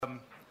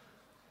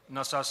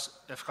να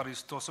σας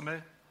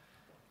ευχαριστώσουμε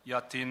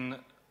για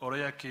την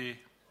ωραία και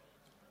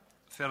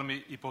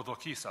θέρμη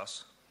υποδοχή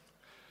σας.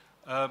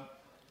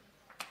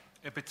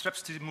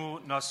 Επιτρέψτε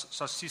μου να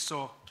σας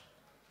ζητήσω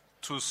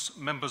τους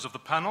members of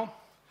the panel.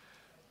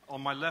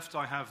 On my left,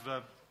 I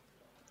have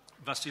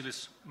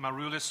Vasilis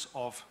Maroulis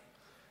of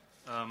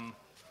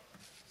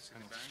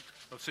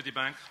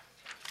Citibank.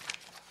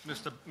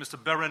 Mr.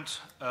 Berend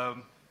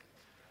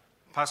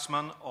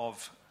Pasman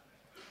of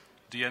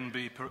DNB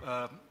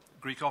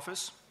Greek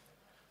office.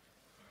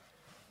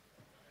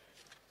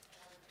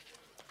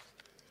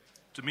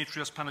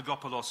 Dimitrios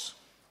Panagopoulos,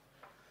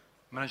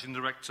 Managing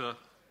Director,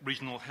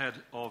 Regional Head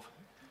of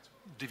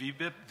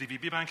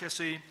DVB Bank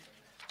SE.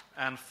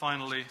 And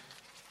finally,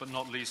 but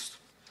not least,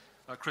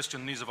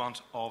 Christian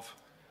Niesewand of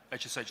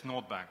HSH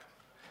Nordbank.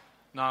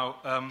 Now,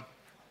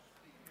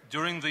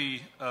 during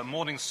the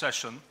morning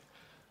session,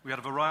 we had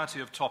a variety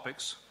of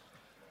topics,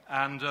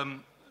 and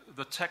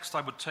the text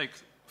I would take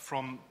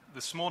from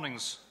this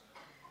morning's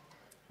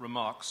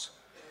remarks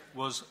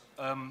was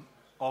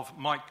of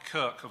Mike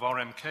Kirk of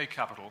RMK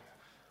Capital,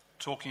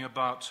 talking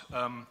about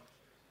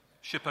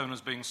ship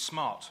owners being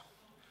smart,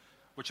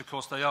 which of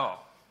course they are.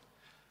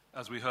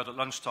 As we heard at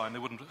lunchtime, they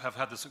wouldn't have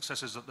had the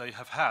successes that they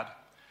have had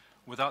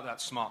without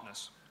that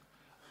smartness.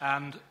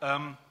 And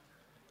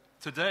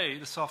today,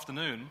 this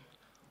afternoon,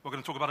 we're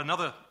going to talk about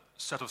another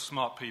set of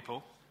smart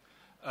people,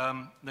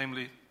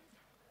 namely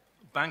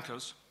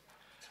bankers.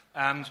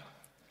 And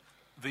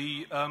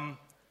the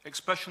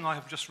expression I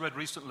have just read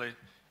recently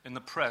in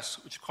the press,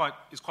 which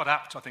is quite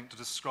apt, I think, to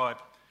describe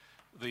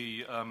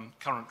the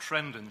current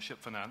trend in ship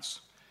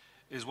finance,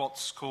 is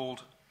what's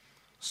called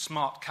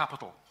smart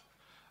capital.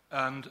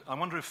 And I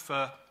wonder if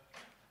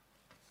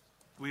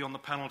we on the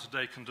panel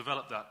today can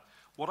develop that.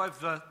 What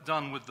I've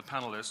done with the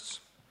panelists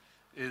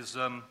is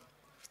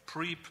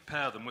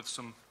prepare them with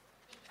some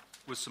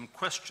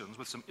questions,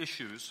 with some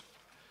issues,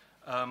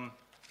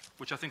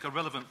 which I think are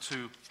relevant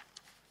to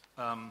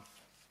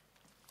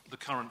the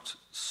current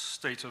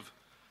state of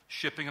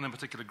shipping, and in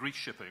particular Greek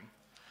shipping.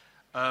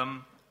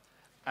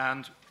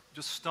 And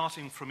just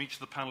starting from each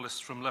of the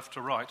panelists from left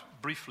to right,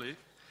 briefly,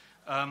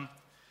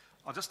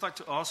 I'd just like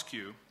to ask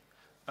you,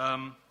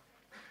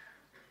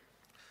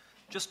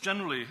 just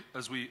generally,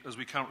 as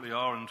we currently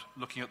are, and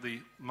looking at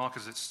the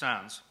market as it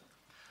stands,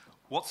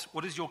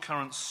 what is your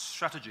current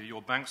strategy,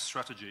 your bank's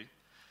strategy,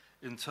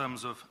 in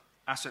terms of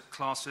asset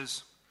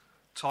classes,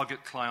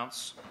 target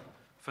clients,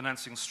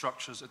 financing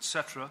structures,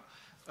 etc.,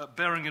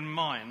 bearing in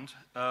mind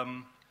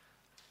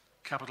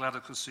capital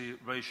adequacy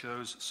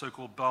ratios,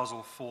 so-called Basel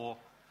IV,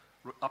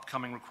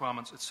 upcoming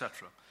requirements,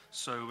 etc.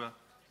 So,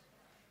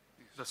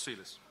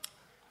 Vasilis.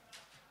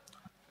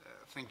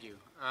 Thank you.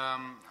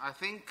 I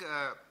think,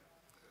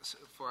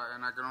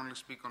 and I can only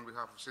speak on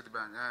behalf of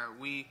Citibank,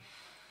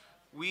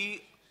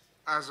 we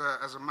as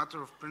a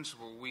matter of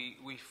principle,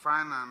 we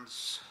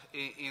finance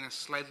in a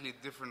slightly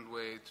different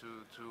way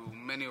to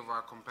many of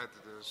our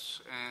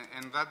competitors,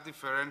 and that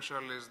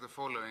differential is the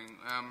following.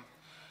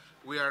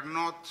 We are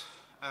not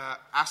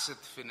asset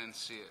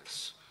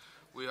financiers.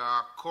 We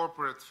are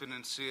corporate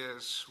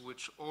financiers,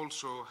 which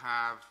also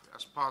have,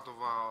 as part of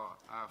our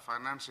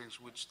financings,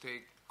 which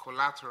take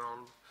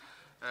collateral,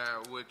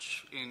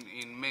 which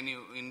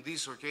in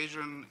this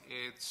occasion,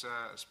 it's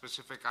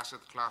specific asset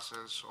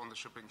classes on the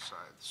shipping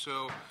side.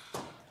 So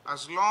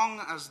as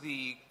long as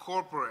the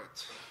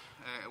corporate,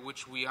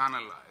 which we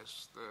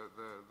analyze,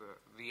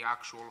 the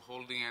actual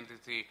holding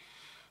entity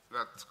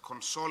that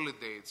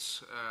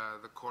consolidates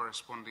the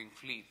corresponding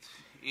fleet,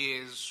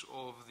 is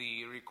of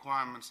the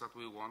requirements that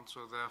we want.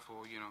 So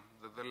therefore, you know,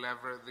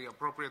 the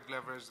appropriate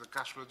leverage, the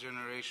cash flow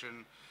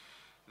generation,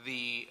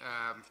 the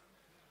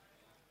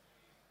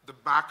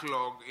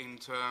backlog in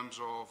terms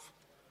of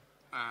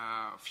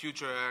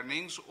future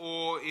earnings,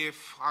 or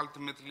if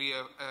ultimately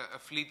a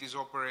fleet is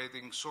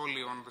operating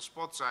solely on the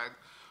spot side,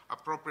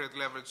 appropriate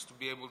leverage to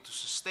be able to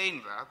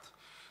sustain that,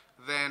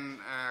 then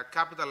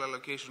capital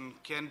allocation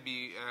can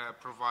be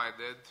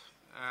provided,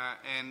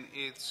 and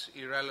it's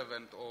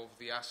irrelevant of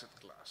the asset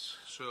class.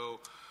 So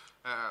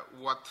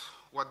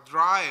what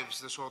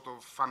drives the sort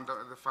of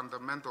the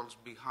fundamentals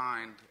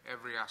behind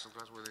every asset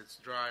class, whether it's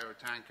dry or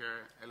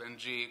tanker,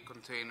 LNG,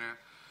 container,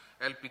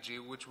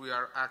 LPG, which we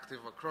are active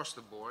across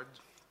the board,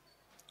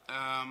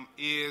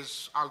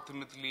 is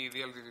ultimately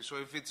the LTV. So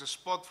if it's a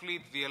spot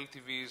fleet, the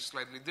LTV is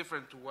slightly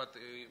different to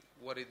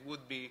what it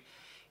would be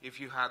if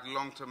you had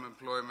long-term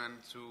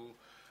employment to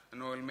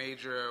an oil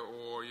major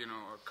or, you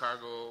know, a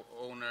cargo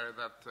owner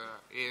that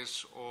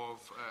is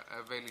of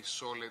a very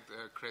solid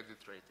credit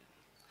rating.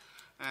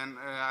 And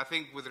I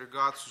think with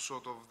regards to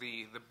sort of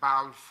the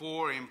Basel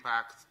IV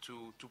impact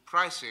to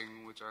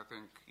pricing, which I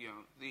think, you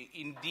know,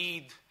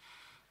 indeed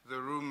the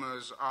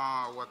rumors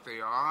are what they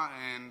are,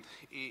 and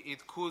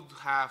it could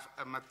have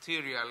a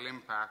material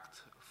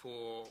impact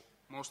for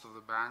most of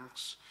the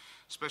banks,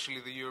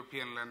 especially the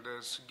European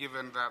lenders,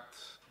 given that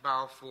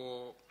Basel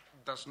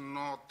IV does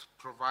not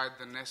provide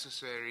the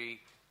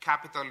necessary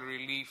capital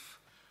relief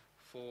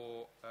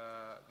for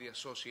the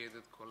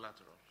associated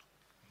collateral.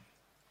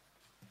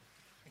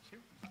 Thank you.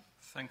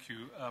 Thank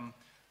you.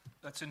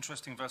 That's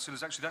interesting,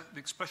 Vasilis. Actually, the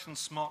expression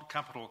smart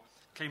capital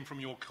came from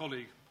your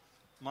colleague,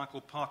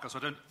 Michael Parker, so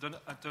I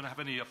don't have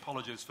any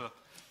apologies for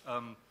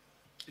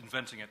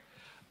inventing it.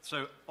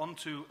 So on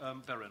to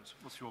Berend.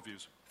 What's your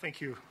views?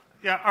 Thank you.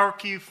 Yeah, our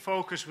key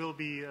focus will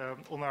be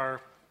on our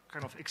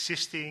kind of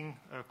existing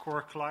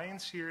core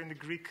clients here in the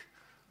Greek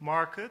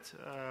market.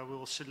 We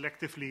will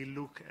selectively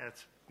look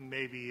at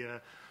maybe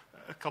a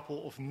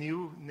couple of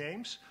new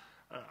names.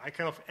 I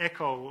kind of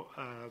echo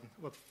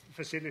what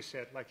Vasilis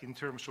said, like in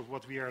terms of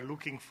what we are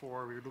looking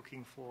for. We're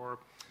looking for,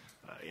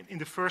 in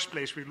the first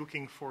place, we're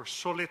looking for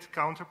solid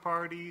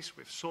counterparties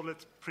with solid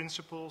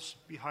principles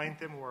behind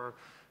them, or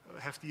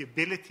have the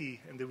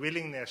ability and the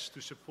willingness to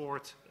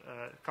support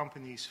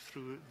companies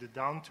through the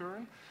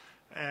downturn.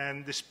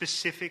 And the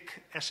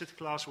specific asset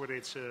class, whether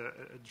it's a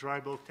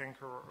dry bulk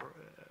tanker or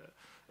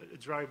a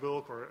dry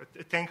bulk or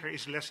a tanker,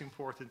 is less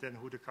important than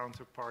who the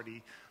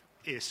counterparty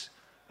is.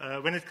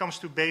 When it comes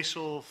to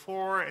Basel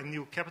IV and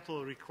new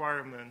capital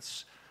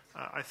requirements,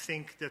 I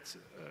think that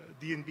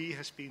DNB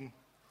has been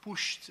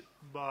pushed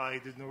by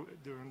the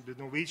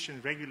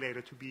Norwegian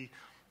regulator to be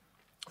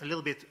a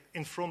little bit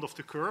in front of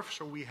the curve.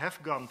 So we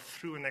have gone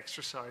through an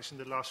exercise in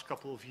the last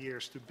couple of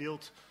years to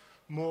build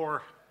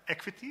more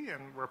equity,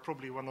 and we're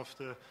probably one of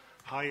the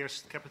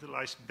highest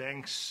capitalized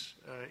banks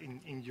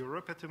in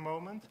Europe at the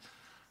moment.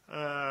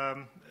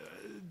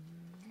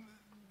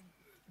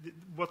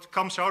 What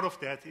comes out of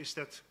that is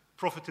that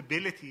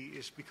profitability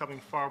is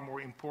becoming far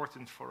more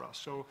important for us.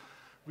 So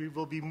we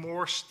will be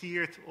more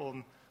steered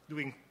on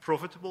doing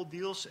profitable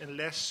deals,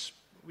 unless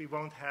we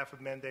won't have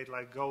a mandate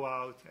like go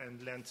out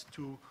and lend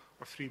 2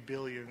 or 3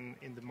 billion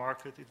in the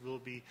market. It will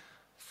be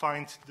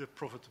find the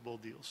profitable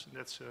deals. And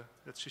that's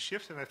a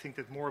shift, and I think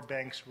that more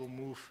banks will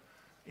move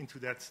into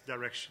that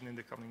direction in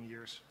the coming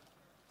years.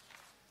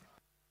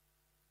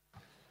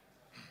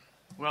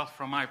 Well,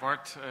 from my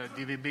part,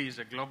 DVB is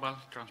a global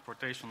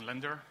transportation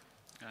lender,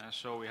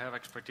 so we have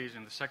expertise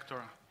in the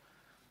sector.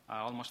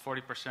 Almost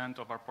 40%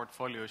 of our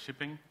portfolio is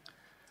shipping.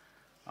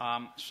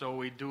 So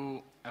we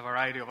do a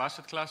variety of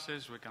asset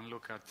classes. We can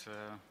look at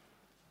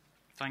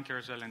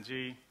tankers,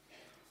 LNG,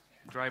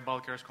 dry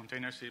bulkers,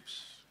 container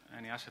ships,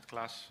 any asset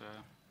class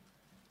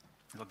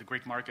that the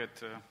Greek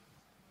market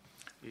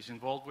is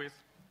involved with.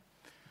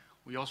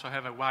 We also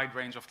have a wide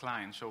range of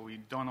clients, so we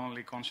don't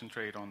only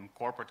concentrate on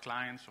corporate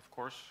clients, of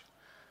course,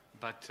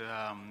 but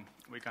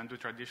we can do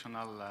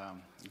traditional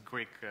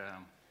Greek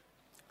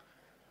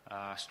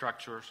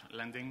structures,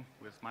 lending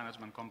with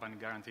management company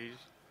guarantees.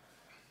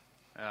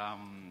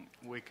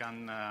 We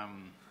can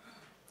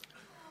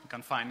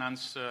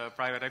finance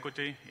private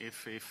equity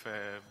if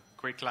a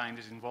Greek client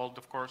is involved,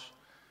 of course.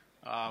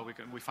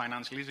 We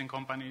finance leasing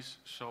companies,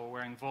 so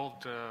we're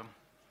involved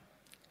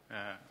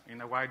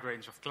in a wide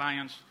range of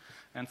clients.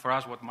 And for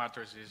us, what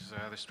matters is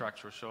the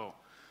structure. So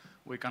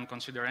we can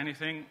consider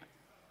anything,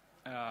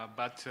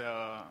 but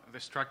the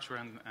structure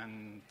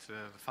and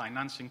the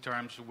financing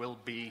terms will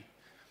be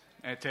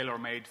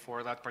tailor-made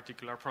for that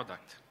particular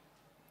product.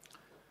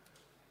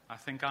 I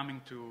think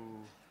coming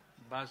to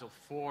Basel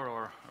IV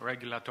or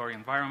regulatory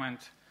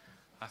environment,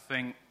 I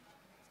think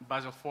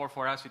Basel IV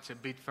for us, it's a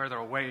bit further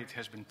away. It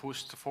has been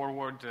pushed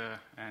forward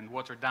and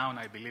watered down,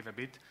 I believe, a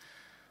bit.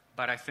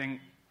 But I think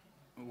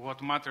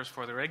what matters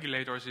for the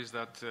regulators is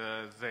that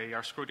they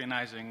are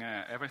scrutinizing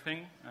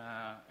everything.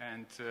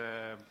 And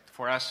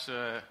for us,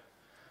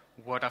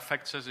 what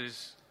affects us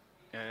is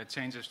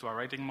changes to our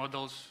rating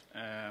models,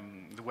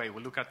 the way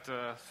we look at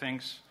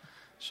things.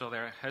 So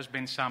there has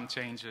been some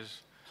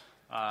changes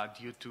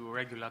due to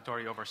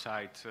regulatory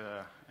oversight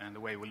and the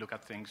way we look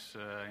at things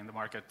in the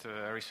market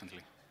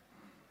recently.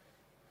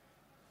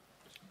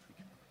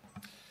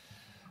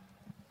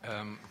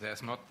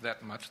 There's not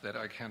that much that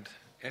I can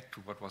add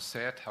to what was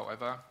said,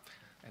 however,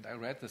 and I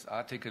read this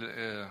article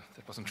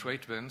that was in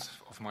TradeWinds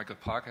of Michael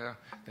Parker,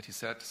 that he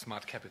said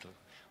smart capital.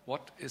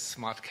 What is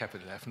smart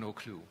capital? I have no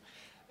clue.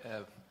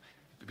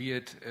 Be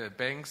it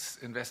banks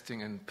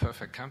investing in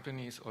perfect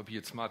companies or be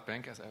it smart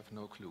bankers, I have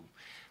no clue.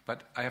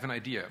 But I have an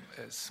idea.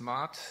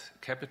 Smart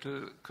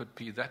capital could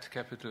be that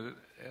capital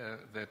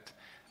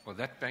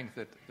that bank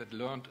that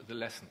learned the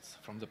lessons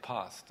from the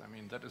past. I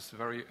mean, that is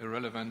very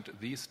irrelevant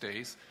these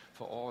days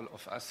for all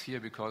of us here,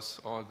 because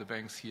all the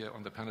banks here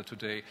on the panel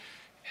today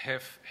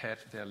have had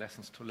their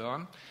lessons to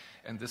learn,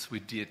 and this we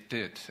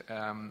did.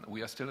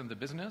 We are still in the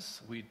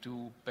business. We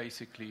do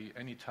basically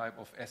any type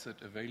of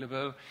asset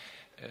available,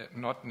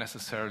 not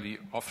necessarily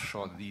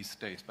offshore these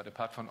days, but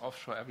apart from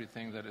offshore,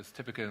 everything that is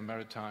typical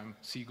maritime,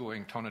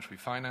 seagoing, tonnage we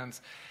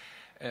finance.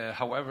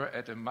 However,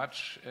 at a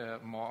much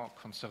more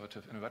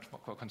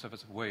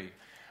conservative way.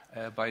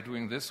 By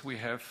doing this, we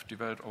have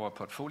developed our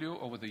portfolio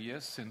over the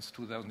years since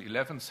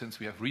 2011, since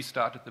we have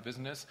restarted the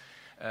business.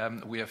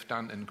 We have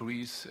done in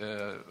Greece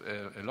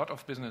a lot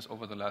of business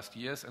over the last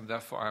years, and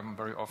therefore I'm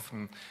very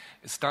often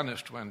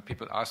astonished when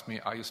people ask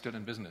me, are you still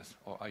in business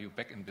or are you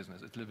back in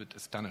business? It's a little bit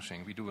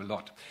astonishing. We do a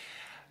lot.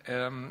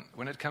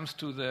 When it comes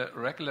to the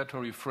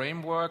regulatory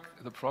framework,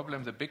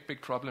 the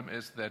big problem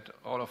is that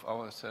all of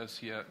ourselves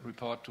here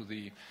report to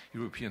the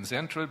European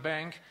Central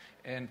Bank,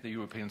 and the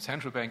European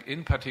Central Bank,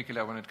 in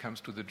particular when it comes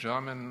to the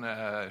German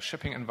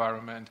shipping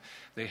environment,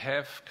 they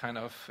have kind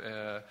of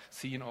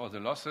seen all the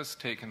losses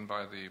taken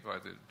by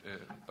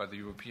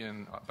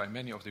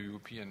many of the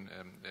European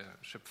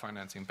ship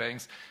financing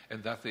banks,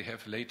 and that they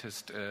have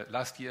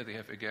last year they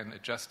have again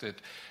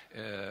adjusted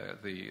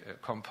the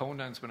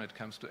components when it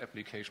comes to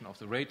application of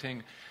the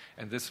rating,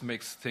 and this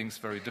makes things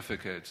very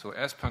difficult. So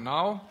as per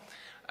now,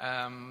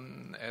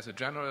 as a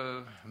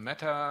general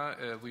matter,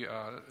 we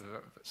are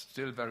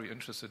still very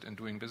interested in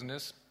doing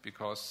business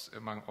because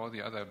among all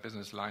the other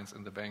business lines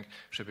in the bank,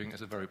 shipping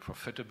is a very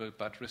profitable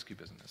but risky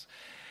business.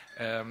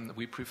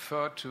 We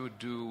prefer to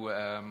do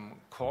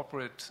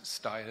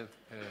corporate-style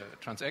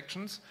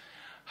transactions.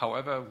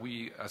 However,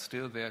 we are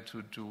still there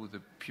to do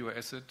the pure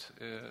asset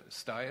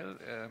style.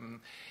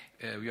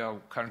 We are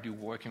currently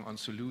working on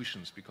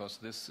solutions because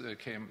this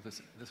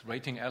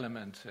rating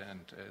element and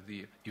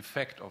the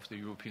effect of the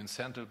European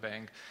Central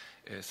Bank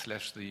 /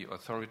 the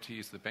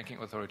authorities, the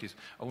banking authorities,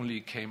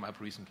 only came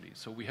up recently.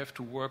 So we have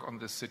to work on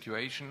this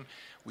situation.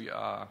 We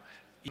are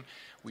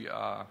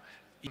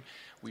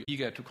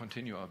eager to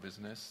continue our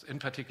business, in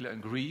particular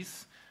in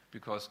Greece,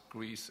 because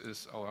Greece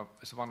is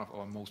one of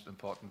our most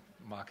important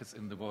markets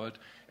in the world,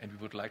 and we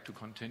would like to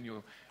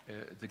continue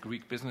the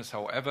Greek business.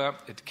 However,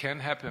 it can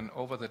happen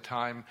over the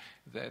time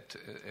that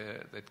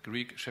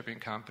Greek shipping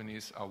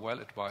companies are well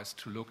advised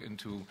to look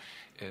into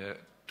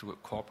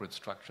corporate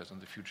structures in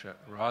the future,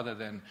 rather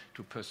than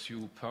to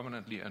pursue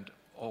permanently and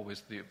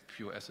always the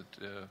pure asset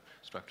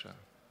structure.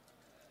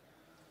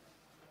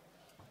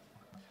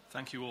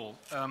 Thank you all.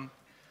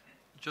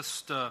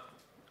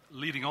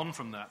 Leading on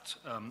from that,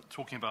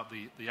 talking about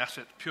the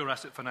pure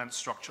asset finance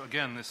structure,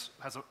 again, this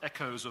has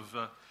echoes of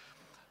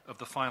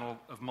the final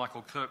of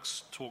Michael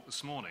Kirk's talk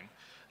this morning.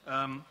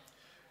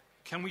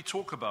 Can we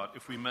talk about,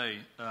 if we may,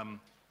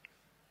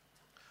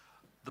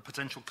 the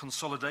potential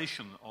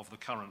consolidation of the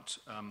current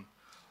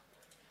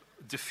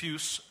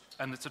diffuse,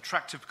 and it's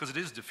attractive because it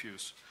is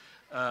diffuse,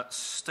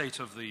 state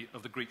of the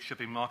Greek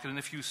shipping market, and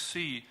if you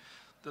see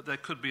that there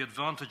could be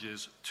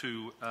advantages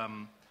to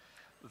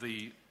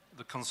the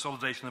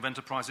consolidation of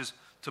enterprises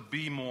to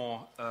be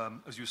more,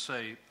 as you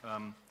say,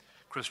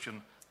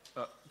 Christian,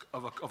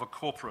 of a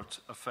corporate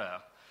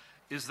affair.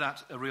 Is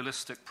that a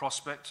realistic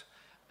prospect?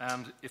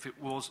 And if it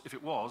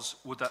was,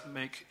 would that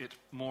make it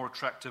more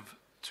attractive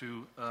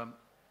to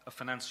a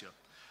financier?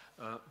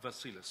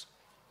 Vasilis.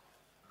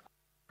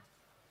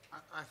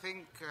 I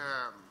think,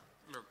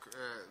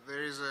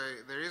 there is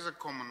a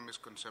common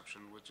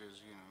misconception, which is,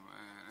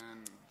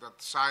 and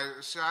that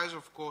size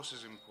of course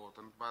is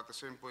important, but at the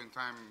same point in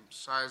time,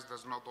 size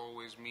does not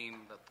always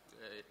mean that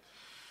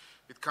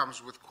it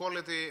comes with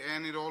quality,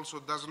 and it also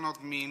does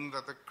not mean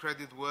that the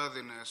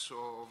creditworthiness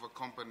of a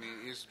company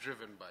is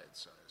driven by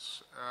its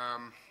size.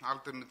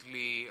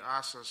 Ultimately,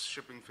 us as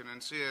shipping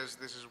financiers,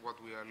 this is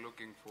what we are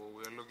looking for.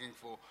 We are looking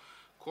for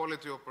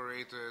quality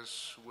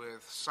operators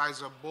with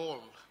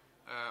sizable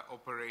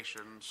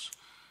operations.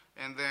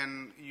 And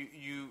then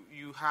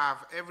you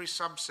have every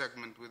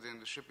sub-segment within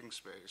the shipping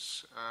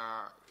space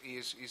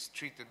is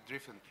treated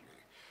differently.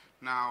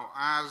 Now,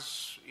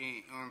 as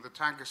on the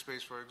tanker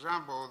space, for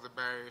example, the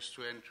barriers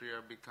to entry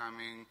are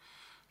becoming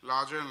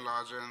larger and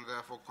larger, and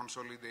therefore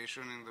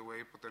consolidation in the way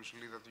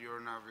potentially that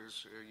Euronav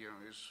is,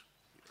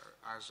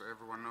 as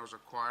everyone knows,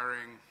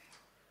 acquiring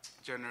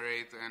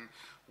Generate, and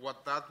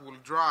what that will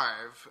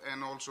drive,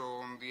 and also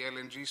on the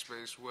LNG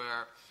space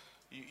where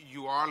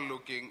you are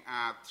looking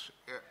at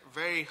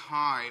very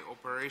high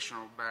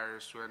operational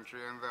barriers to entry,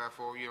 and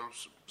therefore,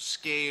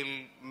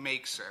 scale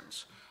makes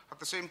sense. At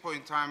the same point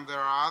in time, there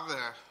are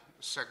other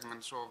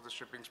segments of the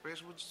shipping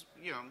space which,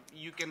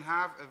 you can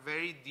have a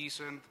very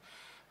decent,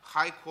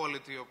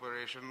 high-quality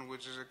operation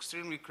which is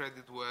extremely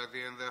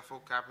creditworthy, and therefore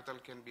capital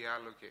can be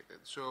allocated.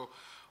 So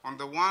on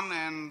the one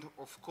end,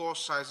 of course,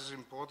 size is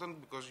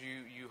important because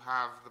you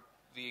have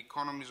the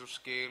economies of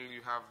scale,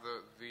 you have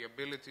the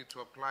ability to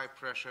apply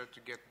pressure to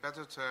get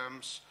better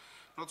terms,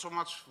 not so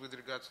much with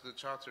regard to the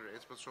charter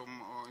rates, but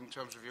in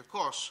terms of your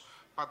costs.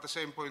 But at the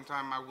same point in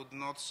time, I would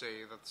not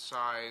say that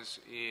size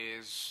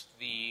is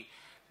the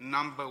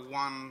number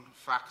one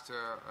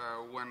factor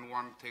when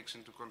one takes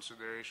into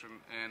consideration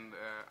and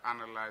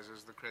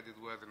analyzes the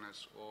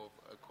creditworthiness of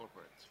a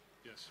corporate.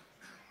 Yes.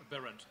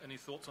 Berend, any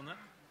thoughts on that?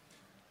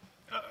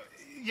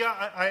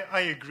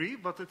 I agree,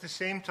 but at the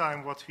same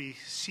time, what we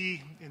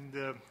see in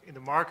the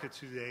market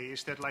today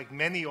is that, like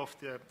many of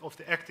the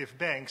active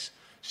banks,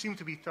 seem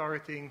to be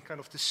targeting kind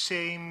of the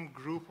same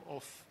group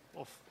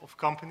of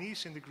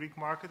companies in the Greek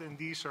market, and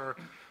these are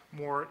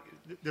more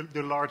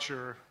the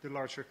larger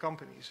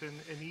companies.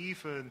 And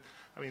even,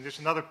 there's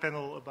another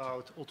panel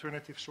about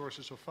alternative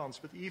sources of funds,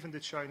 but even the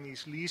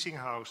Chinese leasing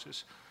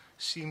houses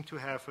seem to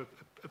have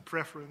a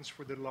preference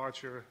for the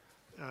larger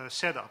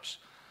setups.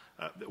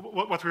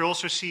 What we're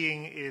also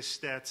seeing is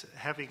that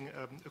having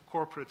a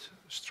corporate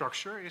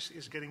structure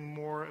is getting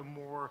more and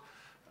more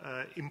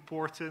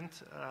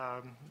important.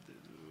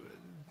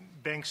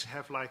 Banks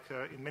have,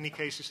 in many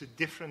cases, a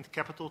different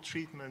capital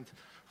treatment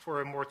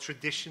for a more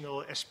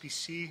traditional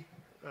SPC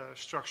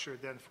structure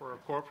than for a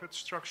corporate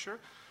structure.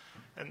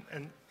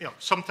 And you know,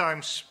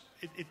 sometimes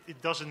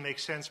it doesn't make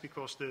sense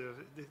because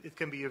it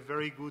can be a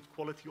very good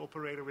quality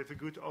operator with a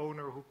good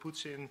owner who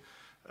puts in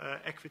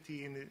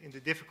equity in the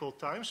difficult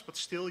times, but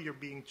still you're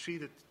being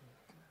treated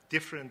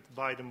different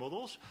by the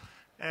models.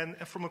 And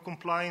from a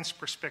compliance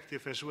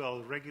perspective as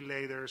well,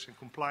 regulators and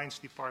compliance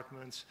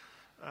departments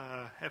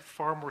have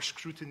far more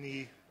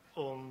scrutiny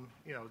on,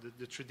 you know,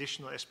 the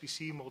traditional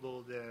SPC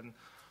model than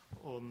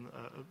on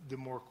the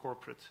more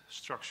corporate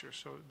structure.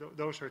 So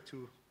those are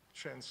two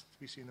trends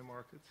we see in the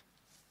market.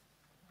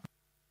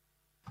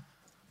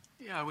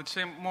 Yeah, I would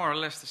say more or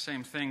less the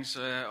same things.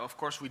 Of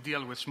course, we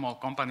deal with small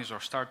companies or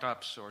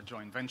startups or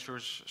joint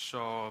ventures.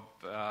 So,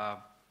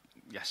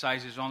 yeah,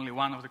 size is only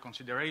one of the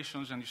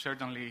considerations, and you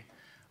certainly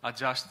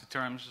adjust the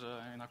terms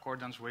in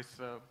accordance with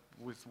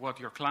what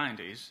your client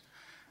is.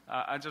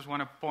 I just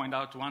want to point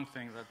out one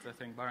thing that I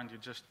think, Barend, you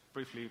just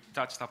briefly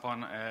touched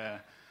upon.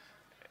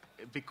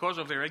 Because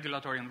of the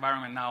regulatory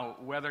environment now,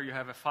 whether you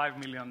have a $5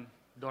 million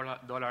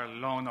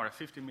loan or a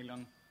 $50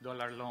 million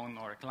loan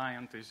or a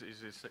client is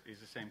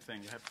the same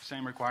thing. You have the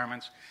same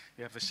requirements.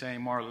 You have the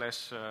same, more or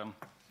less,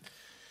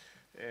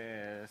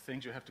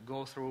 things you have to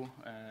go through.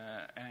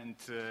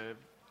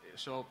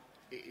 So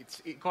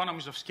it's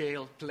economies of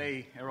scale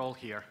play a role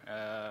here.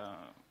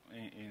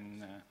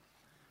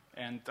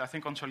 And I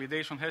think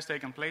consolidation has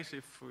taken place,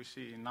 if we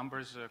see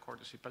numbers,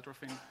 courtesy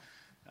Petrofin.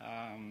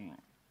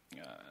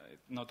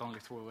 Not only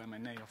through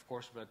M&A, of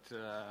course, but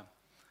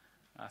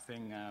I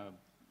think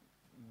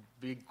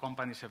big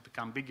companies have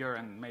become bigger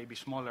and maybe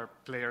smaller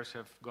players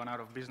have gone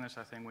out of business.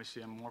 I think we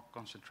see a more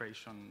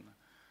concentration.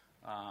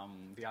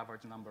 The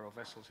average number of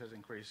vessels has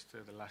increased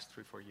the last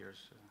 3-4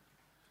 years.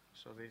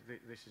 So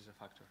this is a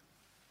factor.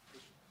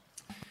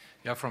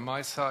 Yeah, from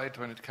my side,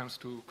 when it comes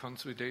to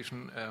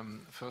consolidation,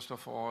 first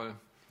of all,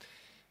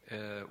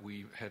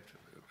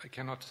 I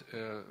cannot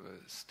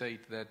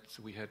state that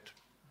we had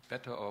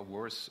better or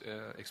worse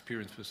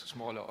experience with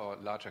smaller or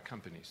larger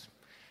companies.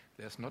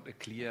 There's not a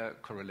clear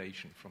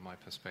correlation from my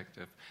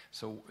perspective.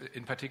 So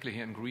in particular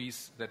here in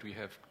Greece, that we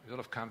have a lot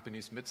of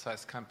companies,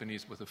 mid-sized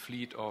companies with a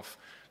fleet of,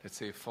 let's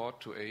say, 4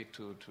 to 8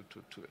 to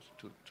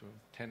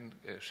 10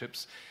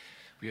 ships,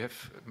 we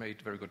have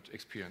made very good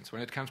experience.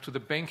 When it comes to the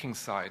banking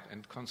side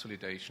and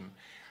consolidation,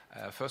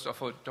 first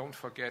of all, don't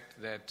forget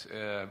that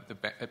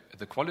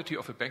the quality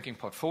of a banking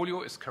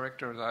portfolio is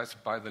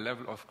characterized by the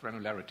level of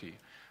granularity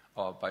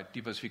or by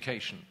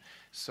diversification.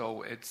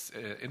 So it's,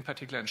 in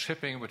particular in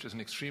shipping, which is an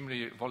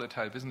extremely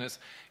volatile business,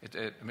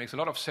 it makes a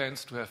lot of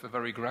sense to have a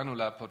very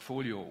granular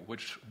portfolio,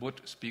 which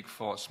would speak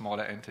for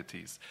smaller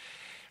entities.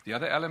 The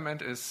other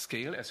element is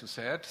scale, as you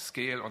said,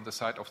 scale on the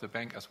side of the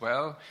bank as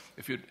well.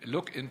 If you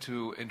look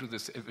into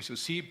this, if you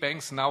see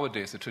banks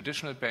nowadays, the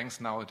traditional banks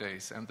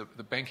nowadays, and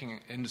the banking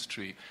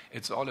industry,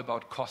 it's all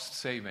about cost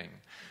saving.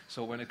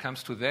 So when it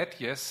comes to that,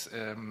 yes,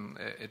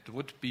 it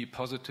would be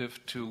positive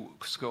to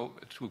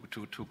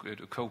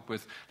cope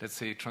with, let's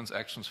say,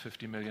 transactions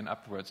 50 million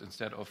upwards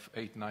instead of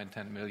 8, 9,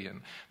 10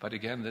 million. But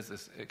again, this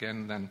is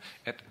again then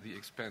at the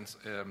expense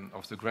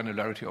of the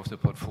granularity of the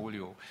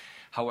portfolio.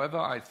 However,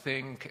 I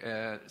think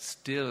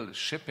still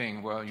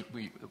shipping,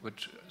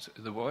 which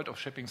the world of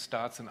shipping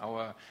starts in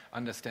our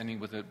understanding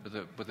with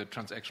a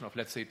transaction of,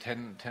 let's say,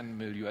 $10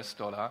 million,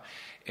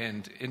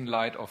 and in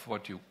light of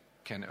what you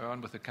can earn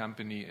with the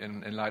company,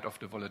 in light of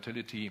the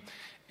volatility,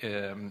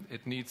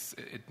 it needs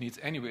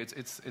anyway.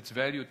 It's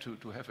value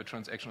to have a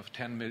transaction of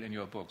 10 million in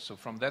your book. So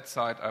from that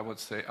side, I would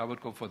say I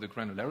would go for the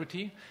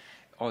granularity,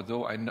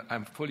 although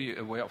I'm fully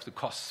aware of the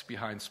costs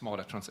behind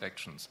smaller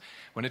transactions.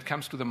 When it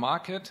comes to the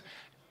market,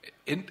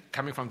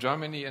 coming from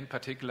Germany in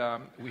particular,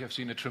 we have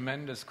seen a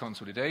tremendous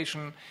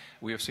consolidation.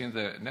 We have seen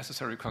the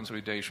necessary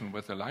consolidation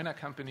with the liner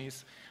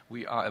companies.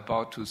 We are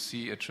about to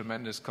see a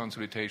tremendous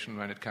consolidation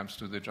when it comes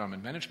to the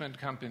German management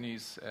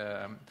companies.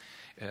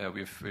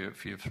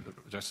 We've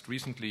just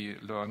recently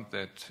learned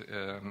that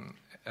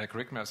Erik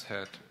Rickmers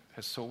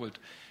has sold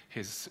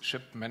his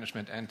ship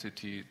management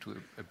entity to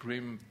a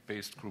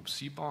Bremen-based group,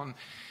 Seaborn.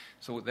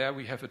 So there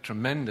we have a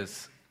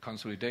tremendous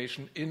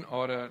consolidation in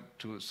order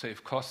to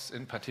save costs,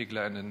 in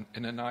particular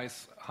in a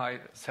nice high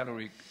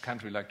salary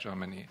country like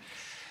Germany.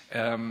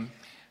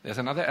 There's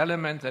another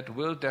element that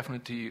will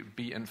definitely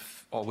be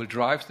or will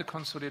drive the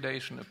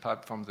consolidation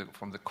apart from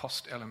the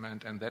cost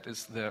element, and that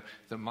is the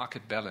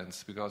market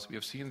balance, because we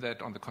have seen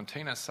that on the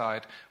container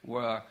side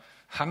where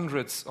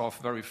hundreds of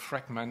very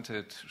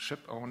fragmented ship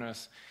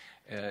owners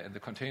in the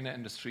container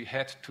industry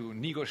had to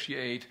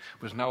negotiate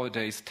with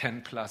nowadays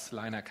 10+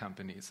 liner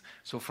companies.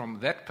 So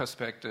from that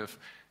perspective,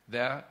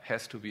 there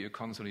has to be a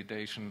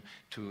consolidation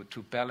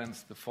to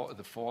balance the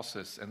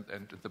forces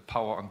and the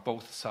power on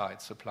both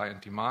sides, supply and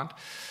demand.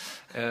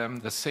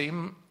 The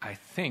same, I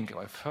think,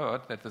 I've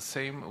heard that the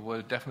same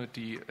will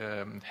definitely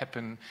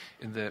happen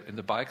in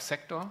the bulk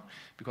sector,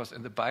 because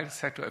in the bulk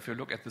sector, if you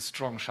look at the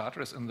strong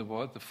charterers in the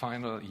world, the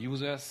final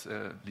users,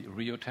 the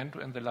Rio Tinto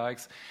and the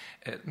likes,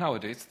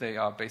 nowadays they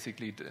are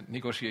basically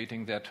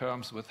negotiating their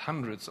terms with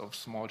hundreds of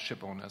small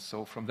ship owners.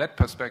 So from that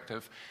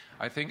perspective,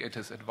 I think it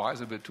is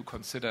advisable to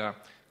consider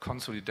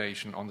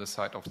consolidation on the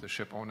side of the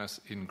ship owners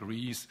in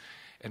Greece.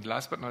 And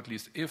last but not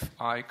least, if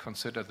I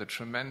consider the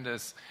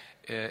tremendous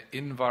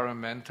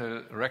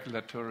environmental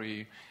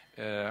regulatory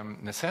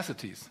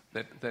necessities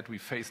that we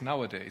face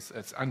nowadays,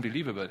 it's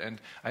unbelievable.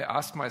 And I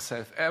ask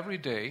myself every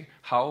day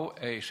how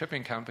a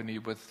shipping company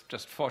with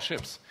just 4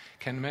 ships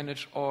can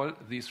manage all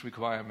these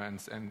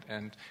requirements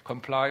and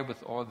comply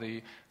with all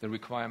the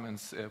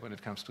requirements when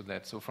it comes to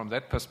that. So from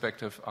that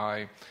perspective,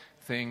 I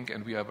think,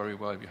 and we are very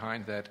well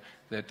behind that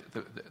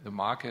the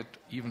market,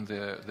 even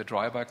the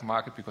dry bulk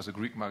market, because the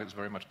Greek market is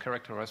very much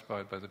characterized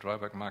by the dry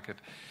bulk market,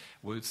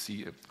 will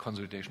see a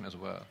consolidation as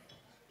well.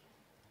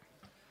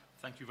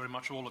 Thank you very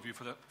much, all of you,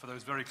 for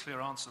those very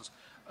clear answers.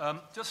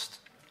 Just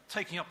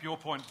taking up your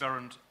point,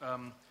 Berend,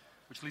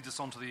 which leads us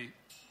on to the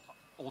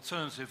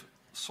alternative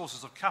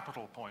sources of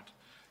capital point.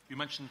 You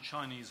mentioned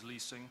Chinese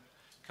leasing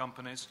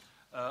companies.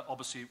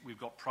 Obviously, we've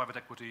got private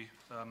equity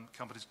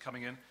companies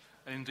coming in.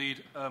 And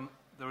indeed,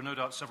 there are no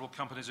doubt several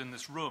companies in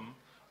this room,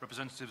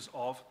 representatives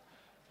of,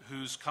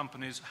 whose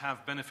companies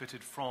have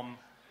benefited from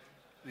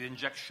the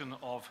injection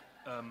of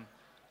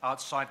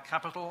outside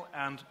capital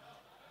and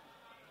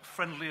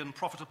friendly and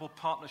profitable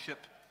partnership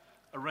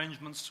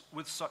arrangements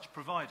with such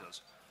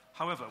providers.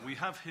 However, we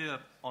have here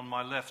on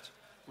my left,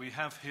 we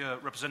have here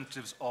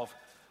representatives of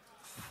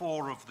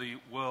 4 of the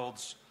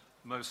world's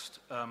most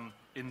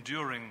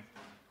enduring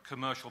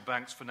commercial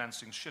banks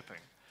financing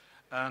shipping.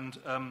 And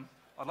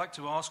I'd like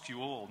to ask you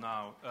all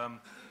now,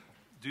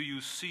 do you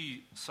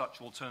see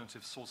such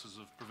alternative sources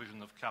of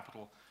provision of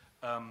capital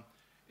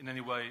in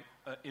any way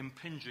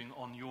impinging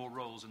on your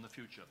roles in the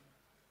future?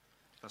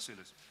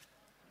 Vasilis.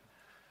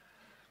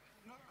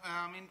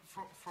 I mean,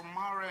 from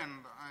our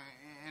end,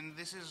 and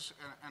this is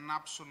an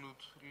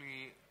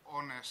absolutely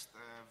honest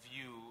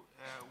view,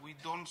 we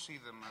don't see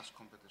them as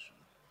competition.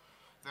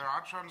 There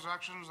are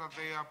transactions that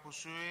they are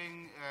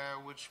pursuing,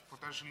 which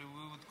potentially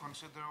we would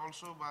consider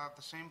also, but at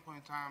the same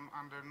point in time,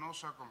 under no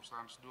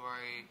circumstance do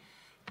I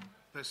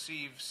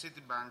perceive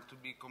Citibank to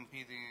be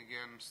competing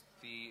against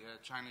the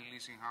Chinese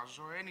leasing houses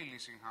or any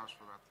leasing house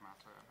for that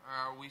matter.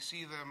 We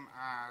see them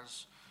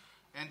as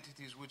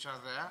entities which are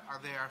there.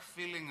 They are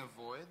filling a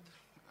void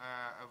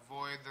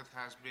that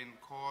has been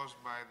caused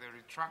by the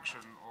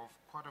retraction of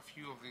quite a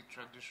few of the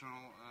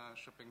traditional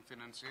shipping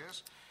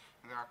financiers.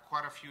 And there are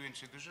quite a few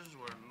institutions,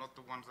 who are not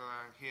the ones that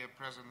are here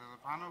present in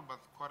the panel,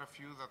 but quite a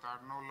few that are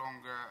no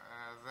longer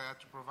there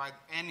to provide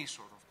any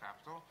sort of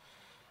capital.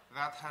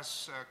 That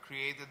has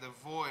created a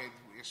void,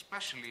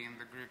 especially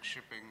in the Greek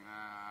shipping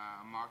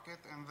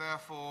market, and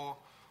therefore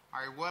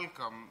I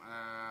welcome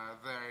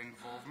their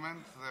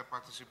involvement, their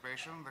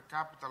participation, the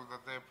capital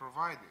that they're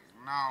providing.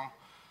 Now,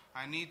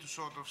 I need to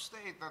sort of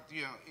state that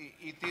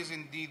it is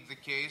indeed the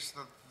case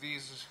that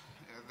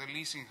the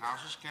leasing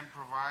houses can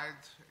provide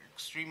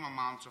extreme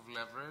amounts of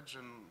leverage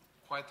and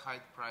quite high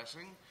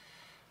pricing.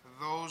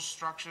 Those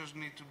structures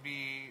need to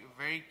be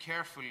very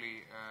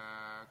carefully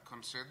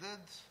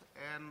considered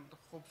and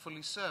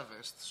hopefully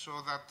serviced so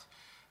that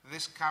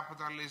this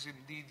capital is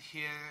indeed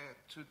here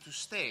to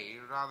stay,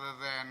 rather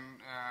than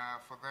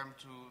for them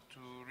to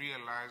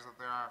realize that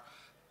there are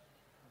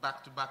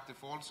back-to-back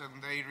defaults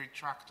and they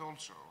retract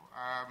also.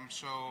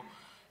 So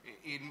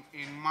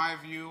in my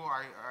view,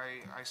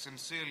 I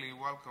sincerely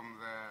welcome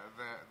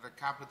the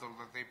capital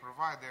that they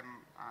provide, and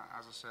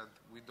as I said,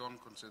 we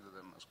don't consider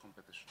them as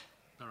competition.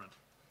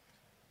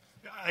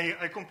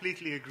 I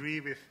completely agree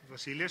with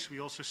Vasilis. We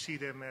also see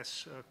them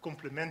as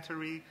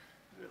complementary,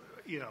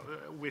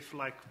 with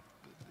like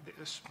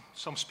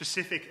some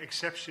specific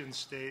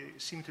exceptions. They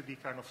seem to be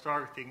kind of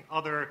targeting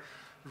other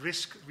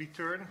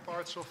risk-return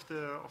parts of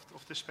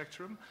the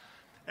spectrum.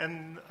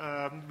 And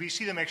we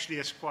see them actually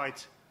as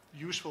quite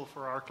useful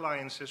for our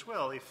clients as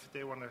well. If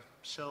they want to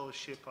sell a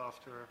ship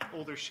after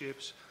older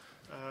ships,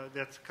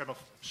 that kind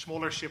of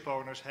smaller ship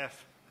owners have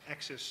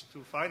access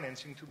to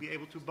financing to be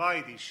able to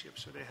buy these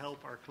ships. So they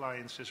help our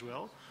clients as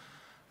well.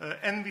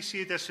 And we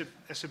see it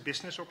as a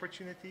business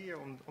opportunity.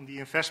 On the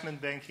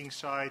investment banking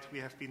side, we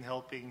have been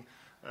helping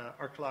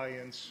our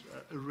clients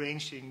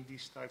arranging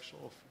these types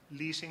of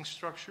leasing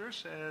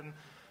structures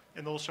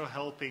and also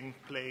helping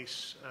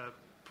place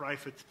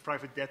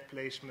private debt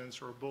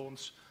placements or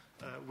bonds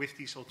with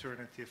these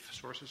alternative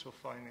sources of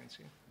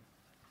financing.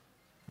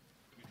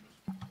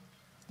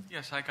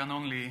 Yes, I can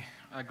only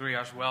agree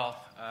as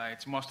well.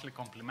 It's mostly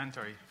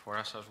complementary for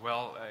us as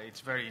well. It's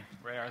very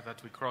rare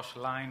that we cross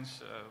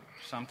lines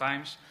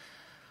sometimes.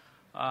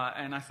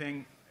 And I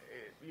think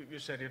you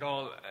said it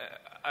all.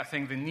 I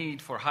think the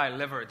need for high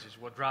leverage is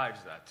what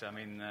drives that. I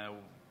mean,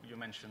 you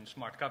mentioned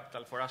smart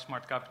capital. For us,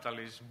 smart capital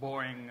is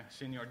borrowing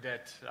senior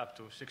debt up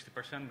to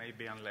 60%,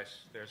 maybe,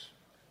 unless there's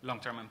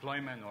long-term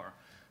employment or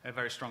a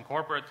very strong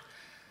corporate.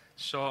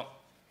 So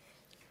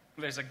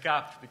there's a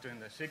gap between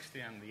the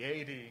 60 and the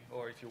 80,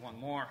 or if you want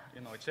more,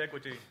 it's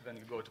equity, then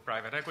you go to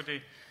private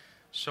equity.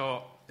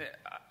 So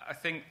I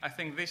think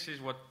this is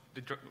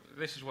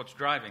what's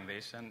driving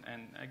this, and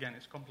again,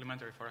 it's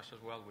complementary for us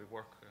as well. We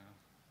work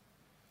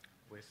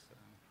with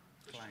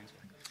clients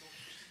like that.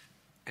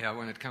 Yeah,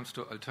 when it comes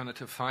to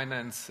alternative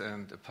finance,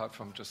 and apart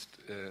from just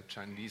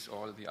Chinese,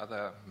 all the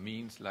other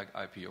means like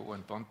IPO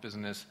and bond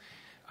business,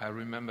 I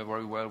remember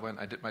very well when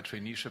I did my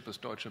traineeship with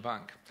Deutsche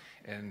Bank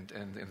and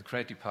in the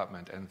credit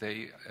department, and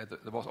there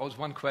was always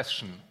one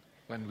question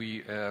when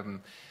we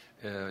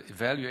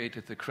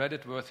evaluated the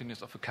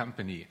creditworthiness of a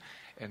company,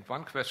 and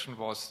one question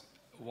was,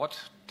 what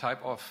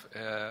type of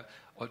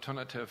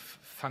alternative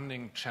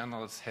funding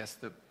channels has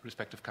the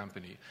respective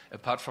company?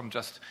 Apart from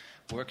just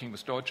working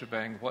with Deutsche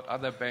Bank, what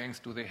other banks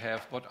do they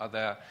have? What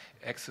other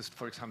access,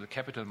 for example, the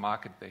capital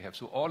market they have?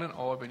 So all in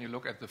all, when you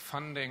look at the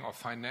funding or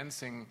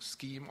financing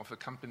scheme of a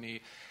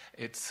company,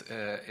 it's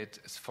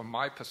from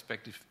my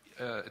perspective,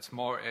 it's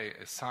more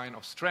a sign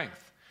of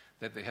strength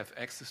that they have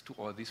access to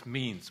all these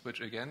means, which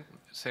again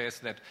says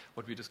that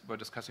what we were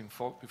discussing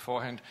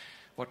beforehand,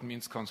 what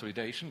means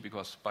consolidation,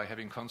 because by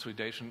having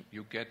consolidation,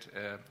 you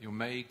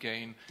may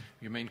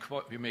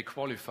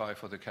qualify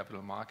for the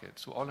capital market.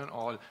 So all in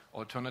all,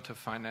 alternative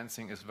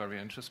financing is very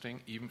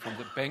interesting, even from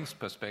the bank's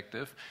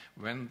perspective,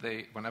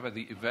 whenever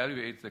they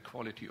evaluate the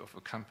quality of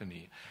a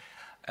company.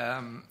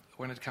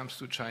 When it comes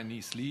to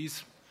Chinese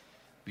lease,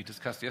 we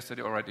discussed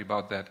yesterday already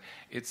about that.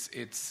 It's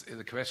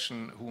the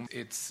question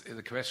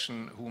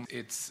whom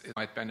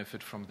might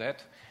benefit from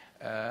that.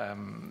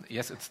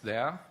 Yes, it's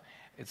there.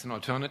 It's an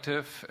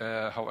alternative.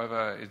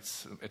 However,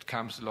 it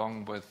comes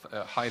along with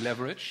high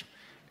leverage.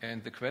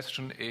 And the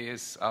question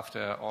is,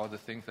 after all the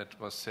things that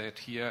was said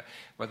here,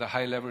 whether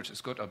high leverage is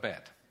good or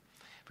bad.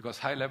 Because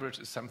high leverage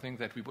is something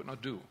that we would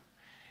not do.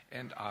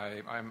 And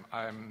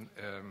I'm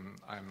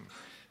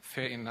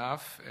fair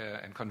enough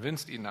and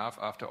convinced enough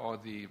after all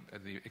the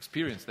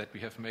experience that we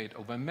have made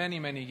over many,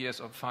 many years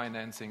of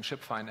financing,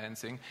 ship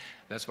financing.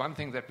 There's one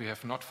thing that we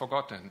have not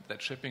forgotten,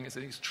 that shipping is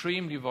an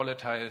extremely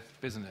volatile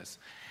business.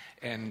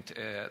 And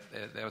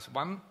there's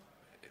one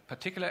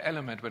particular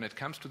element when it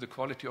comes to the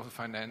quality of the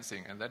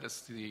financing, and that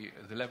is the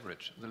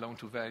leverage, the loan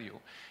to value.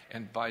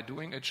 And by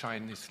doing a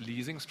Chinese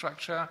leasing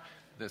structure,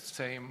 the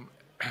same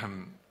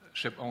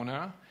ship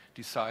owner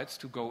decides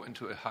to go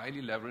into a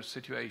highly leveraged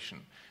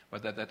situation.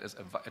 Whether that is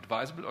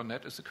advisable or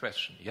not is a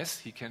question. Yes,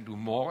 he can do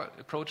more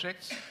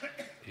projects.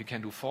 He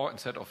can do 4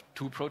 instead of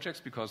 2 projects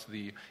because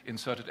the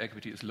inserted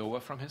equity is lower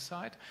from his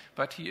side.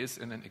 But he is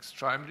in an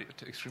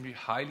extremely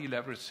highly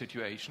leveraged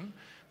situation.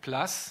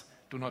 Plus,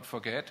 do not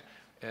forget,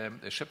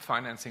 a ship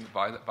financing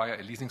via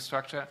a leasing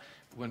structure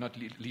will not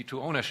lead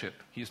to ownership.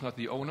 He is not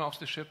the owner of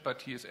the ship,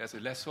 but he is, as a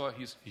lessor,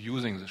 he's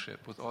using the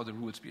ship with all the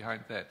rules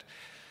behind that.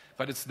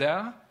 But it's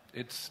there.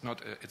 It's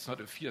not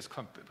a fierce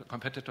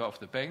competitor of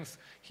the banks.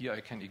 Here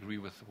I can agree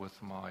with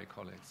my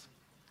colleagues.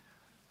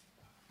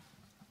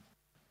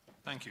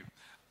 Thank you.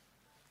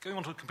 Going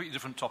on to a completely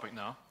different topic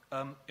now,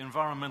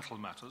 environmental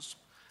matters,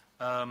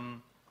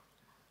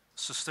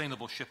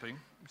 sustainable shipping,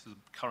 which is the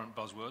current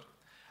buzzword.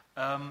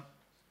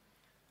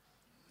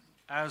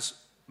 As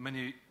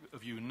many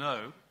of you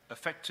know,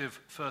 effective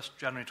 1st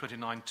January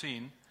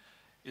 2019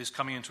 is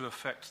coming into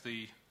effect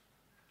the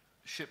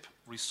ship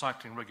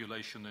recycling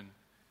regulation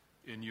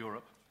in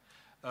Europe,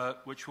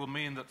 which will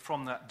mean that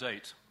from that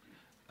date,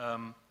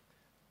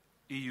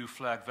 EU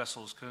flag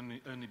vessels can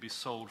only be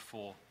sold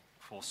for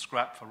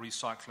scrap, for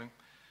recycling,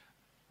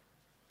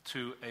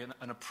 to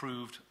an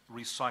approved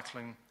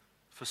recycling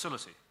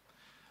facility,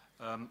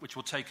 which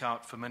will take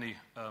out for many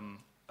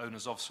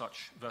owners of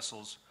such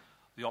vessels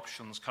the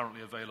options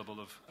currently available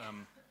of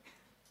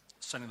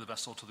sending the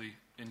vessel to the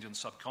Indian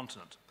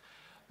subcontinent.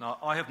 Now,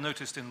 I have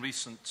noticed in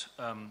recent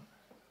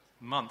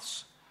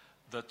months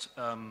that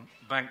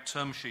bank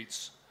term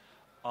sheets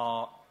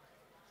are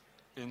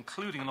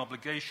including an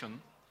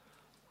obligation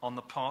on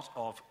the part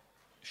of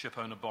ship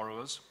owner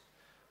borrowers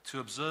to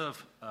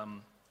observe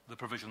the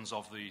provisions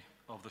of the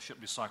ship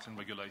recycling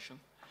regulation.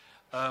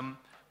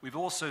 We've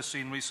also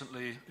seen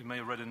recently, you may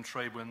have read in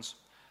TradeWinds,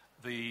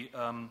 the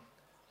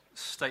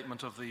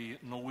statement of the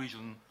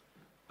Norwegian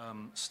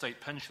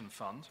State Pension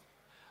Fund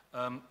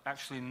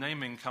actually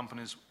naming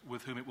companies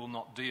with whom it will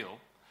not deal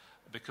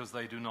because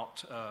they do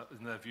not,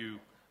 in their view,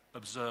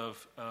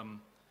 observe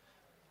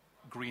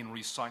green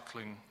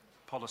recycling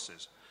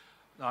policies.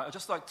 Now, I'd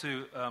just like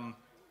to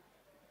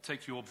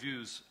take your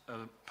views,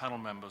 panel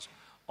members,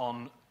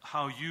 on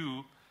how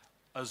you,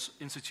 as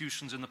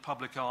institutions in the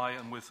public eye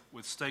and with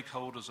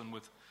stakeholders and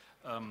with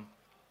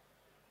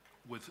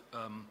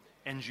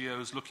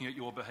NGOs looking at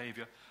your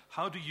behavior,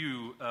 how do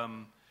you,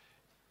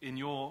 in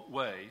your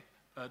way,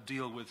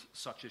 deal with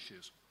such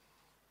issues?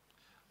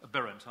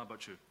 Berend, how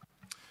about you?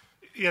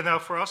 Yeah, now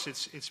for us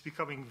it's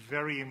becoming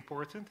very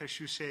important. As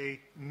you say,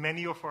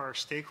 many of our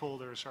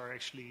stakeholders are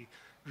actually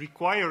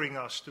requiring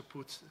us to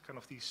put kind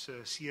of these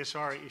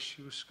CSR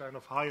issues kind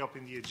of high up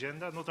in the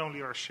agenda, not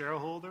only our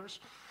shareholders,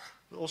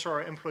 but also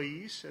our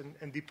employees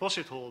and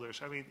deposit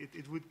holders. I mean,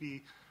 it would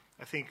be,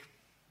 I think,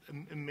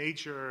 a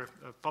major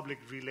public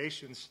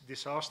relations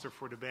disaster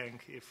for the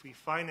bank if we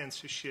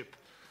finance a ship,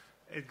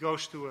 it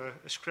goes to a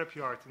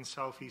scrapyard in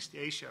Southeast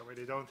Asia where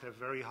they don't have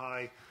very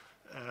high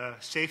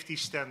safety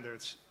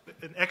standards.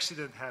 An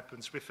accident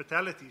happens with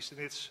fatalities, and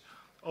it's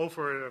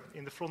over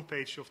in the front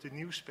page of the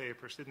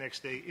newspapers the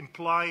next day,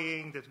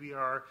 implying that we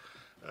are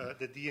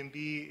that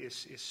DNB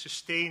is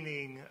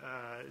sustaining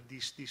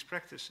these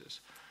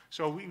practices.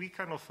 So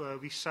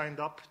we signed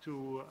up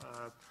to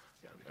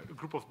a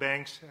group of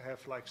banks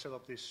have set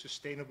up this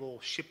sustainable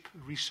ship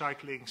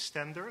recycling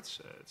standards.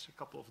 It's a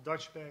couple of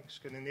Dutch banks,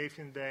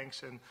 Scandinavian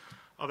banks, and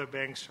other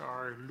banks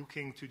are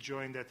looking to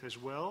join that as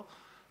well.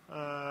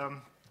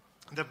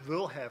 That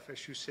will have,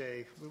 as you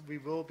say, we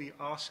will be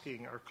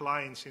asking our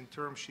clients in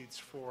term sheets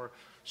for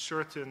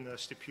certain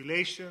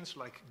stipulations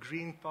like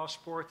green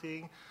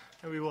passporting,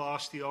 and we will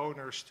ask the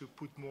owners to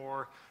put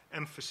more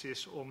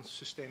emphasis on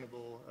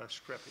sustainable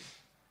scrapping.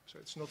 So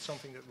it's not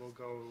something that will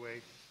go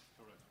away.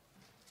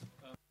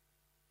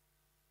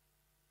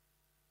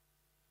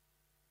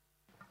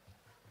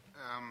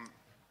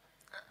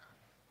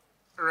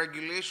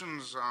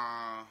 Regulations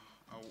are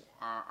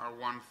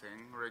one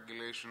thing.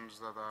 Regulations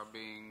that are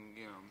being,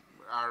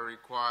 are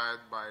required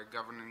by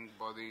governing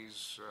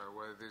bodies,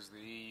 whether it is the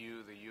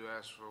EU, the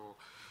US, or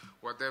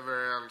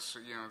whatever else,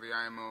 the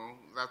IMO.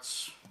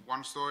 That's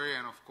one story,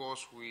 and of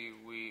course we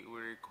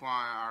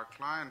require our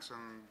clients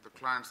and the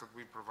clients that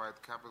we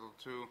provide capital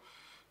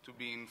to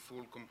be in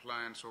full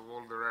compliance of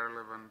all the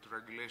relevant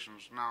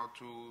regulations. Now,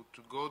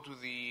 to go to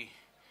the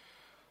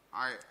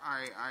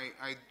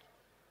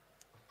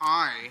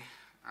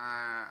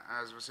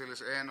as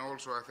Vasilis, and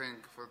also I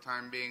think for the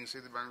time being,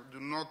 Citibank do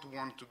not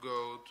want to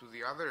go to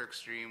the other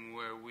extreme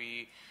where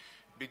we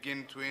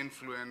begin to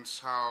influence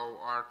how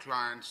our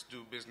clients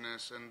do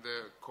business and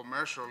the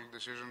commercial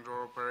decisions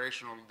or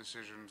operational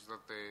decisions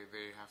that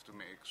they have to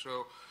make.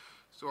 So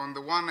on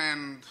the one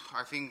end,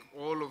 I think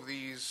all of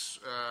these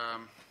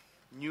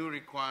new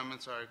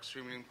requirements are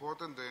extremely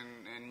important,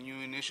 and new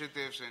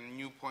initiatives and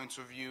new points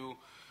of view,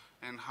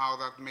 and how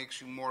that makes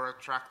you more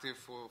attractive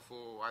for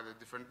either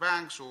different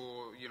banks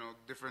or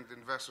different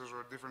investors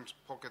or different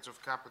pockets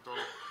of capital.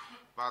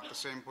 But at the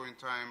same point in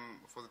time,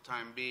 for the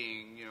time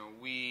being,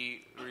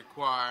 we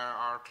require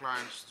our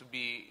clients to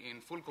be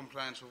in full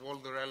compliance of all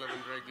the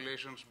relevant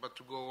regulations, but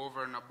to go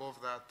over and above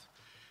that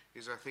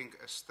is, I think,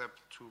 a step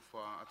too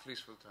far, at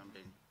least for the time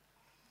being.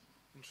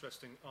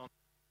 Interesting.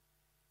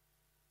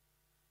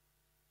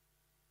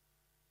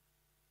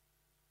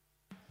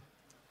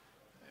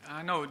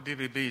 I know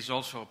DVB is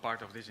also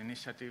part of these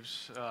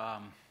initiatives.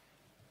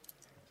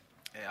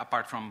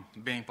 Apart from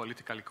being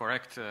politically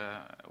correct,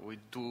 we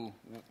do,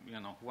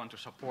 want to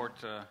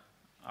support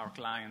our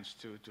clients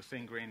to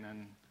think green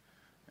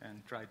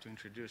and try to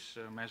introduce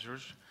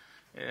measures.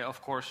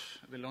 Of course,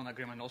 the loan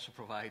agreement also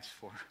provides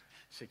for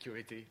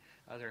security,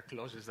 other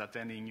clauses that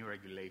any new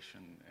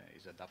regulation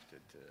is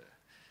adopted.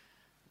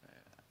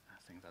 I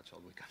think that's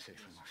all we can say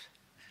from us.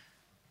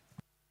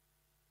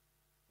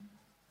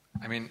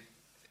 I mean,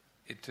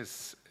 it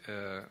is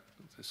the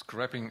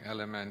scrapping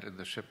element in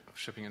the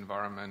shipping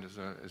environment is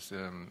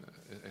a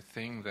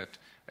thing that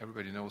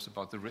everybody knows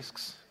about the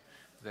risks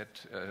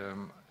that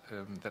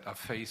are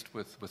faced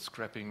with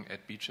scrapping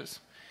at beaches.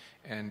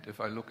 And if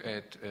I look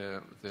at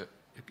the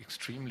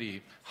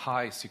extremely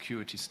high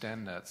security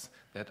standards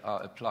that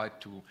are applied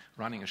to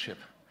running a ship,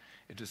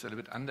 it is a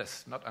little bit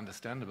not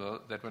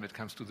understandable that when it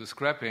comes to the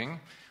scrapping,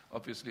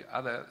 obviously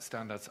other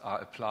standards are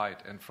applied.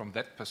 And from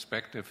that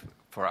perspective,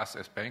 for us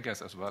as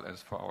bankers as well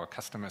as for our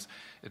customers,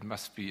 it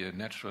must be a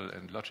natural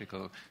and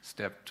logical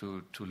step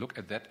to look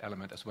at that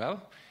element as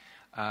well.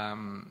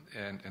 And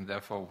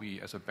therefore, we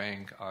as a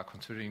bank are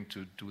considering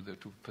to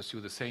pursue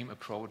the same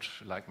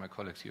approach like my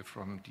colleagues here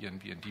from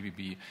DNB and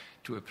DVB,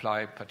 to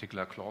apply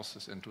particular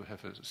clauses and to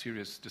have a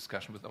serious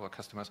discussion with our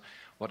customers.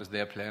 What is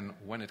their plan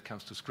when it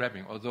comes to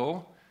scrapping?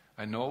 Although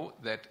I know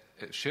that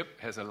a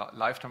ship has a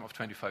lifetime of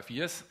 25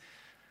 years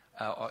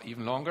or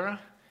even longer,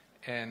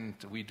 and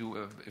if we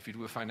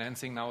do a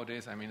financing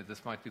nowadays, I mean,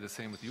 this might be the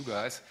same with you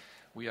guys.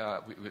 We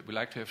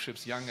like to have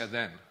ships younger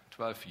than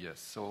 12 years.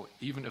 So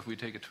even if we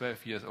take a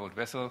 12-year-old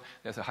vessel,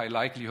 there's a high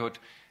likelihood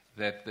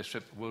that the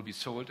ship will be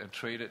sold and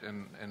traded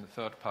in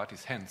third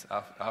parties' hands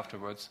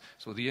afterwards.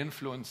 So the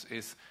influence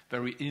is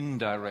very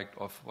indirect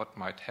of what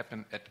might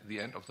happen at the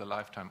end of the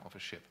lifetime of a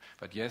ship.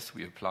 But yes,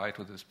 we apply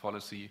to this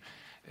policy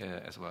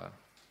as well.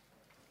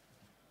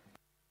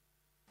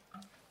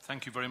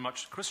 Thank you very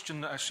much.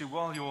 Christian, actually,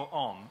 while you're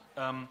on,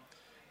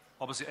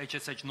 obviously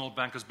HSH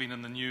Nordbank has been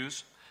in the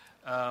news.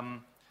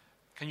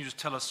 Can you just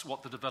tell us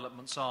what the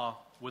developments are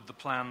with the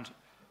planned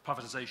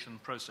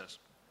privatization process?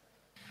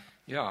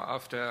 Yeah,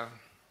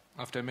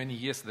 after many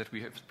years that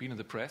we have been in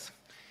the press,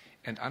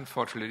 and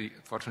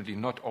unfortunately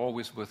not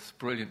always with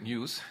brilliant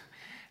news,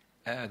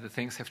 the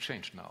things have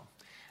changed now.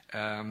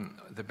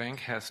 The bank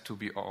has to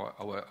be,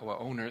 our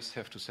owners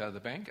have to sell the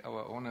bank,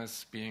 our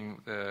owners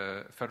being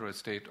the federal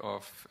state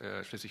of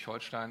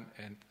Schleswig-Holstein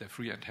and the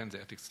free and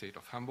Hanseatic state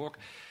of Hamburg.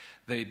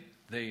 They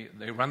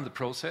run the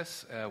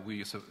process,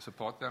 we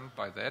support them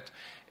by that,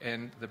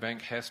 and the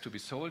bank has to be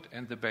sold,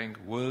 and the bank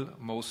will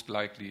most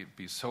likely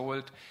be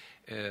sold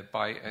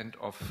by end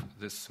of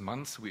this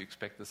month. We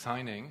expect the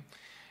signing,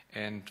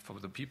 And for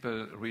the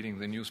people reading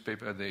the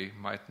newspaper, they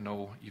might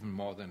know even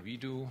more than we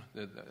do.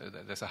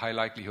 There's a high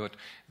likelihood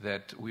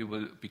that we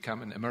will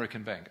become an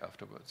American bank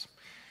afterwards.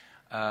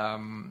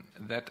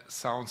 That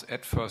sounds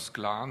at first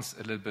glance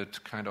a little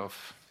bit kind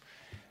of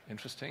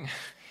interesting.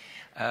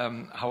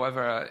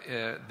 However,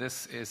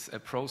 this is a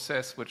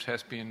process which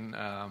has been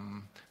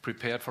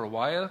prepared for a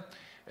while.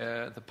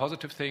 The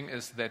positive thing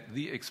is that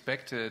the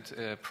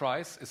expected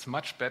price is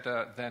much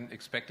better than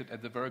expected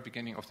at the very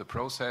beginning of the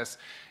process.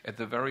 At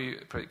the very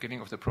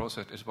beginning of the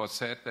process, it was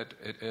said that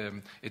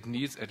it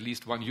needs at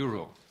least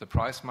 €1. The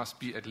price must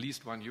be at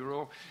least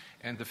 €1,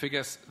 and the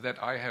figures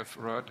that I have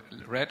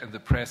read in the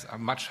press are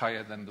much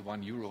higher than the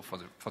 €1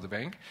 for the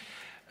bank.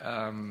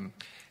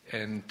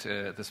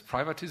 This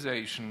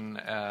privatization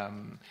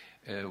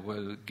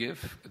will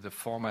give the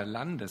former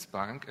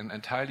Landesbank an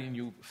entirely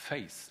new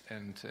face.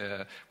 And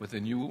with the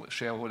new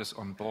shareholders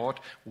on board,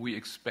 we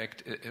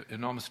expect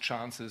enormous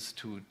chances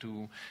to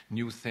do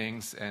new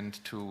things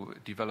and to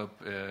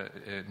develop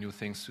new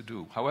things to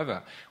do.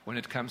 However, when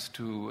it comes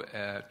to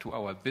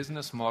our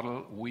business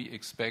model, we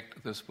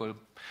expect this will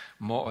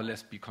more or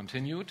less be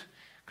continued.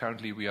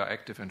 Currently, we are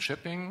active in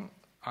shipping.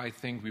 I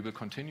think we will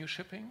continue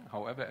shipping.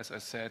 However, as I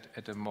said,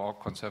 at a more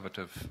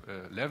conservative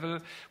level,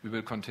 we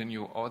will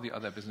continue all the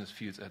other business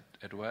fields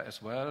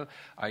as well.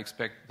 I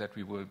expect that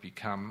we will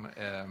become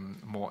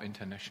more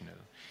international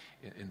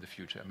in the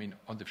future. I mean,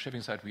 on the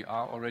shipping side, we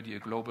are already a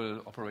global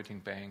operating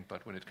bank,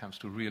 but when it comes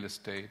to real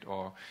estate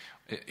or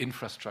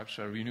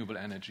infrastructure, renewable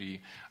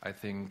energy, I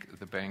think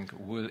the bank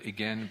will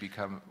again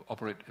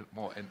operate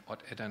more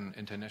at an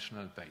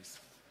international base.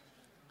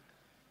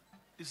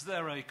 Is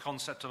there a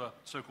concept of a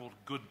so-called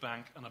good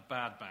bank and a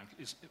bad bank?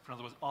 In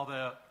other words, are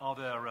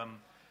there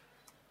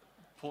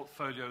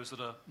portfolios that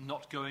are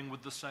not going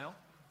with the sale?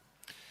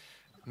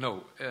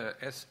 No.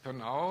 As per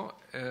now,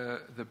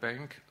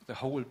 the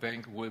whole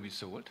bank will be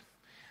sold,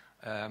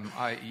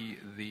 i.e.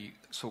 the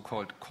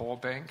so-called core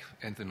bank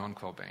and the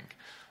non-core bank.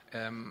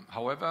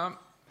 However,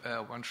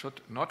 one should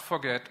not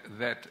forget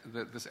that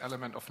this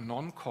element of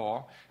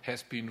non-core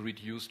has been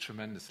reduced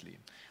tremendously.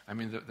 I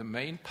mean, the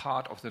main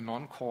part of the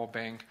non-core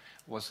bank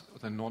was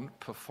the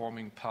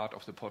non-performing part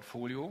of the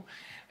portfolio,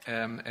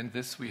 and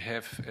this we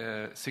have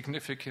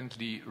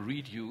significantly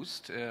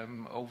reduced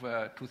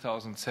over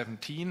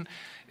 2017.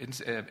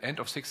 End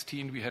of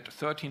 16, we had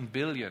 13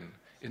 billion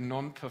in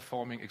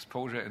non-performing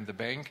exposure in the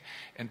bank,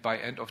 and by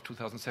end of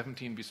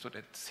 2017 we stood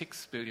at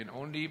 6 billion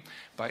only.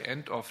 By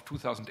end of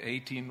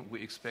 2018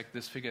 we expect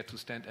this figure to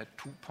stand at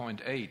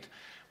 2.8,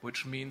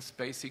 which means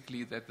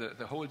basically that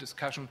the whole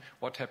discussion,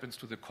 what happens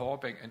to the core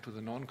bank and to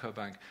the non-core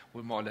bank,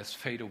 will more or less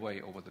fade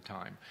away over the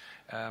time.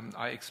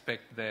 I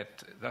expect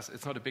that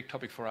it's not a big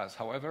topic for us.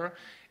 However,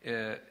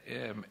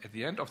 at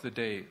the end of the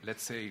day,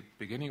 let's say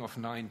beginning of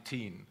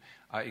 19,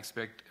 I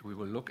expect we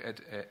will look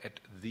at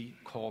the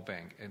core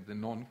bank, and the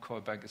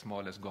non-core bank is more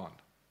or less gone.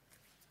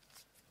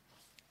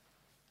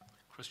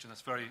 Christian,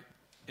 that's very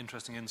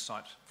interesting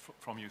insight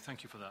from you.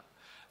 Thank you for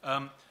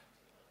that.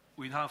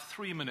 We have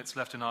 3 minutes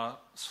left in our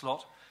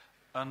slot,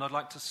 and I'd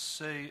like to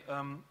say,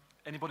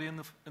 anybody in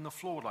the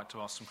floor would like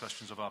to ask some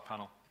questions of our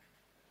panel?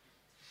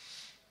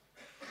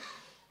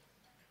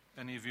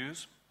 Any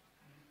views?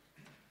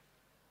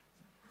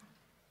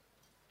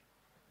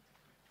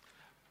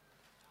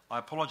 I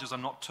apologize,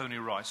 I'm not Tony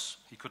Rice.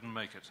 He couldn't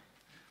make it.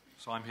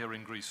 So I'm here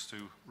in Greece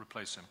to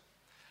replace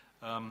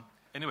him.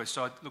 Anyway,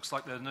 so it looks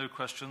like there are no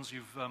questions.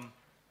 You've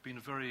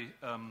been very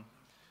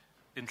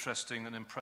interesting and impressive.